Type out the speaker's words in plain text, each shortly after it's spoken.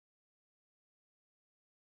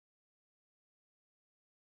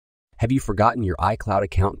Have you forgotten your iCloud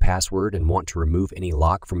account password and want to remove any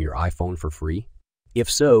lock from your iPhone for free? If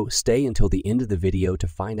so, stay until the end of the video to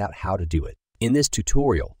find out how to do it. In this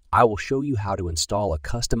tutorial, I will show you how to install a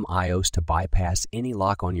custom iOS to bypass any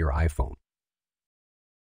lock on your iPhone.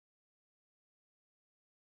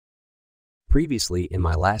 Previously, in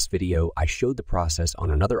my last video, I showed the process on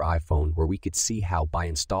another iPhone where we could see how by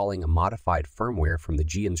installing a modified firmware from the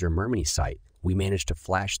Germany site, we managed to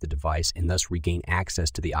flash the device and thus regain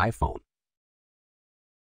access to the iPhone.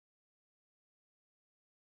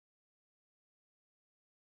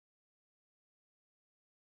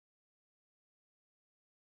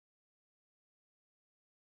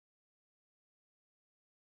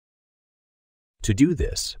 To do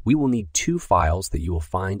this, we will need two files that you will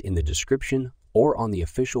find in the description or on the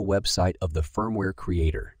official website of the firmware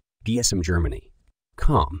creator,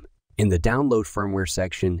 Germany.com. In the Download Firmware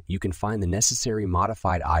section, you can find the necessary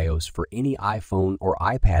modified iOS for any iPhone or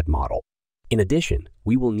iPad model. In addition,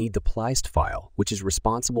 we will need the Pleist file, which is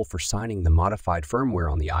responsible for signing the modified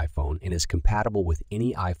firmware on the iPhone and is compatible with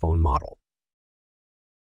any iPhone model.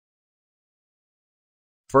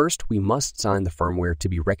 First, we must sign the firmware to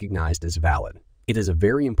be recognized as valid. It is a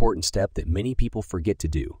very important step that many people forget to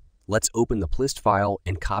do. Let's open the Pleist file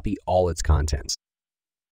and copy all its contents.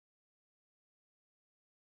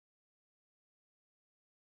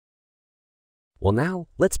 Well, now,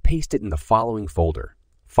 let's paste it in the following folder.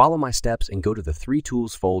 Follow my steps and go to the 3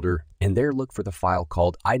 Tools folder, and there look for the file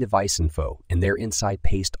called iDeviceInfo, and there inside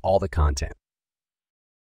paste all the content.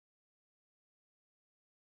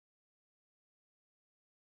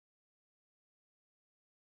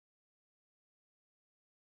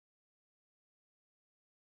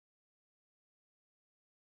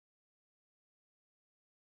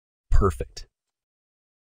 Perfect.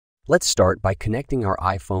 Let's start by connecting our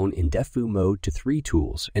iPhone in defu mode to 3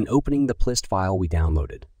 Tools and opening the Pleist file we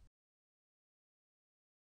downloaded.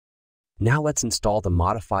 Now let's install the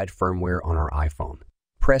modified firmware on our iPhone.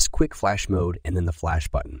 Press Quick Flash Mode and then the Flash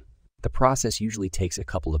button. The process usually takes a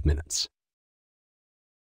couple of minutes.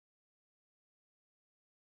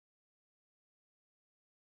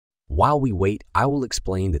 While we wait, I will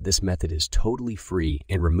explain that this method is totally free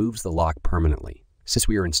and removes the lock permanently, since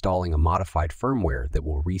we are installing a modified firmware that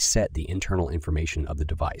will reset the internal information of the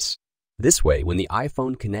device. This way, when the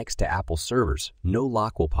iPhone connects to Apple servers, no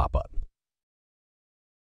lock will pop up.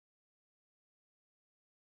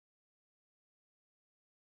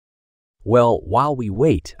 Well, while we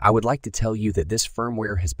wait, I would like to tell you that this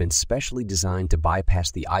firmware has been specially designed to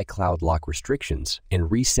bypass the iCloud lock restrictions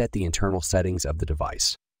and reset the internal settings of the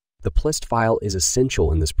device. The Pleist file is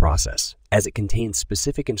essential in this process, as it contains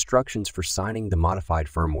specific instructions for signing the modified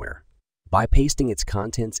firmware. By pasting its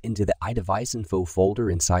contents into the iDeviceInfo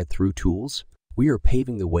folder inside 3 Tools, we are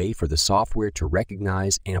paving the way for the software to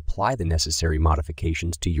recognize and apply the necessary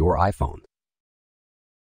modifications to your iPhone.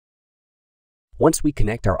 Once we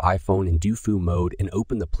connect our iPhone in defu mode and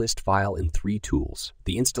open the Pleist file in 3 Tools,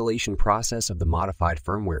 the installation process of the modified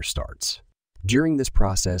firmware starts. During this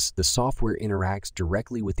process, the software interacts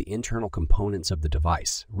directly with the internal components of the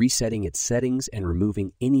device, resetting its settings and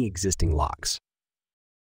removing any existing locks.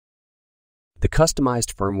 The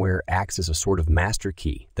customized firmware acts as a sort of master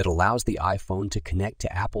key that allows the iPhone to connect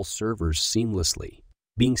to Apple servers seamlessly.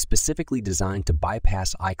 Being specifically designed to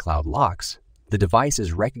bypass iCloud locks, the device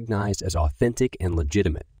is recognized as authentic and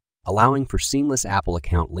legitimate, allowing for seamless Apple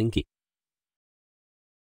account linking.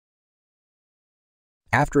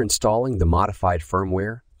 After installing the modified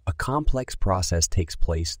firmware, a complex process takes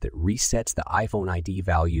place that resets the iPhone ID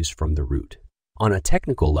values from the root. On a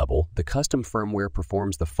technical level, the custom firmware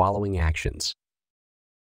performs the following actions.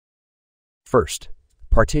 First,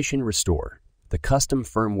 partition restore. The custom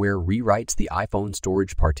firmware rewrites the iPhone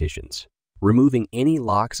storage partitions, removing any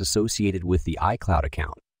locks associated with the iCloud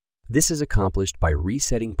account. This is accomplished by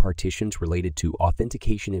resetting partitions related to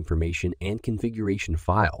authentication information and configuration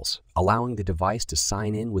files, allowing the device to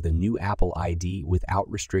sign in with a new Apple ID without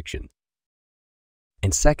restriction.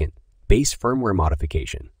 And second, base firmware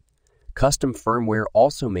modification. Custom firmware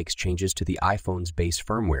also makes changes to the iPhone's base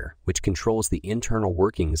firmware, which controls the internal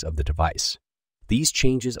workings of the device. These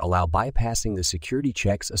changes allow bypassing the security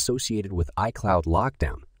checks associated with iCloud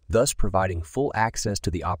lockdown, thus providing full access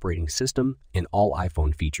to the operating system and all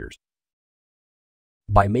iPhone features.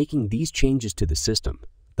 By making these changes to the system,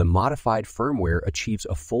 the modified firmware achieves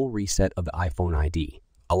a full reset of the iPhone ID,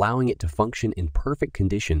 allowing it to function in perfect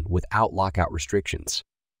condition without lockout restrictions.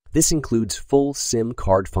 This includes full SIM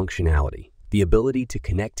card functionality, the ability to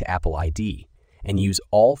connect to Apple ID, and use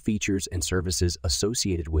all features and services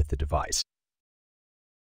associated with the device.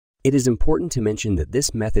 It is important to mention that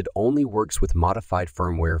this method only works with modified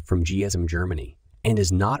firmware from GSM Germany and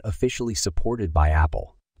is not officially supported by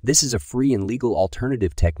Apple. This is a free and legal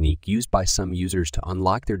alternative technique used by some users to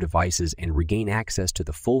unlock their devices and regain access to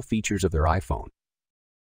the full features of their iPhone.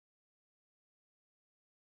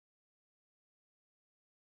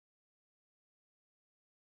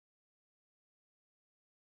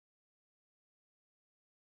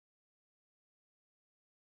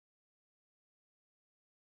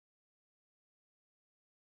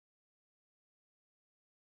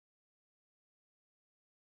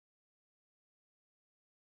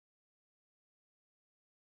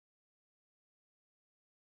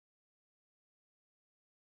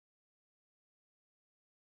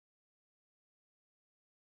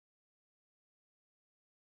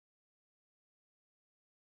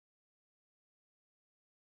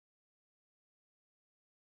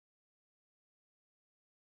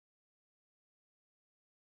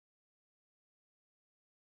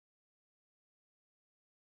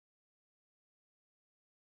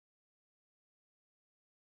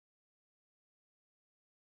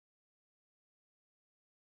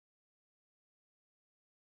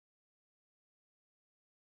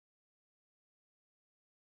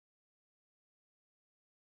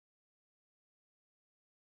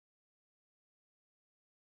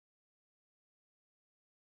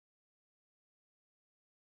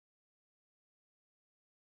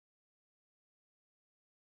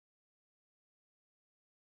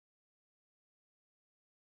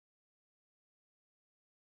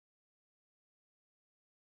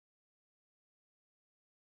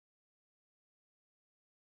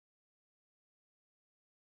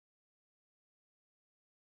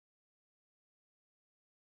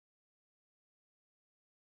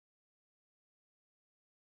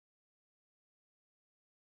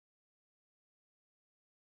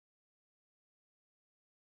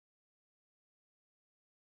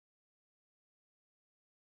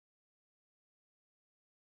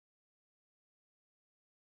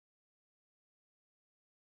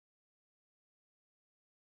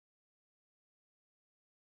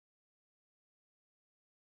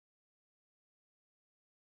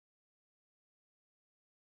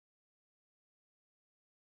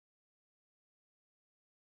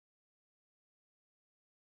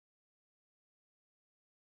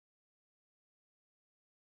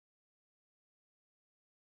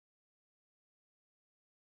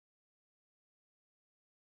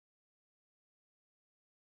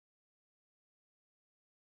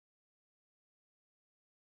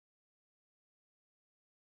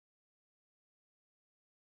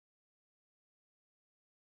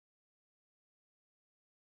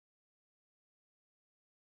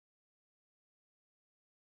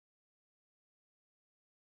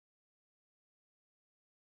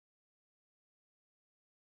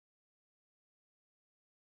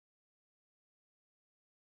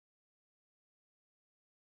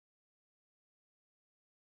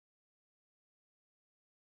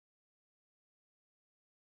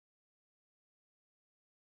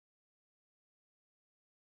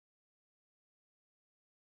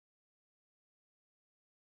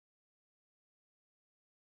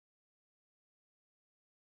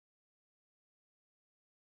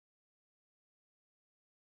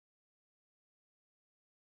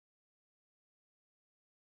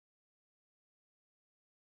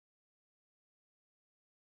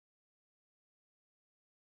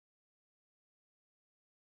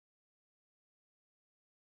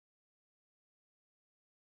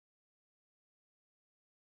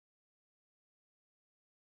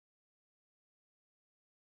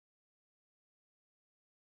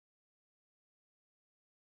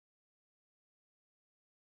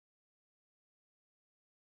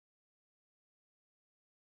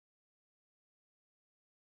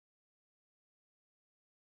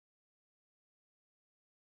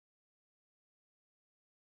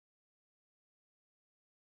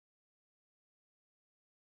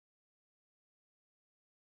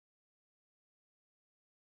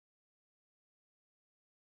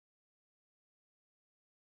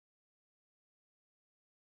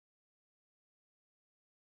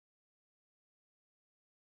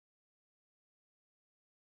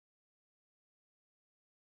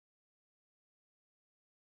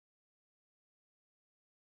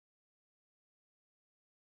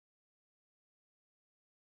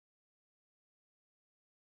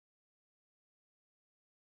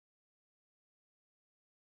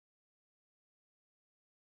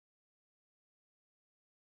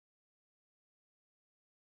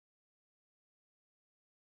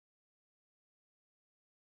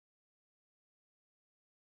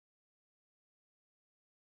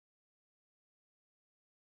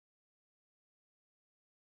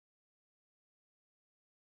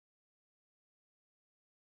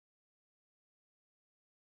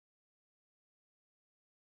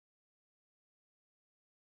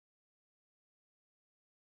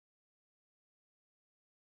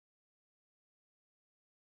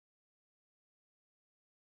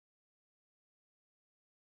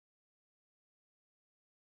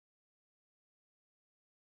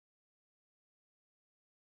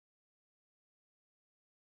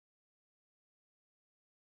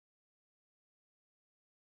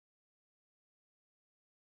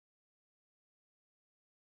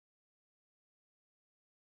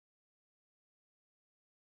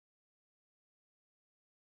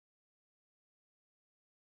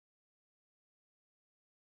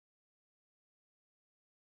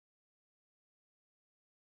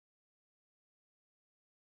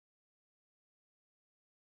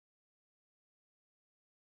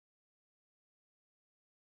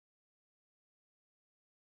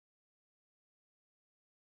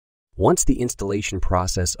 Once the installation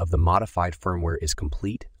process of the modified firmware is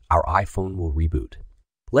complete, our iPhone will reboot.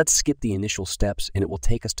 Let's skip the initial steps and it will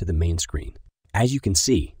take us to the main screen. As you can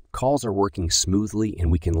see, calls are working smoothly and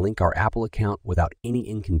we can link our Apple account without any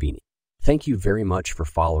inconvenience. Thank you very much for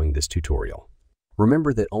following this tutorial.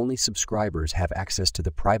 Remember that only subscribers have access to the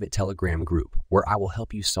private Telegram group where I will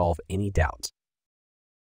help you solve any doubts.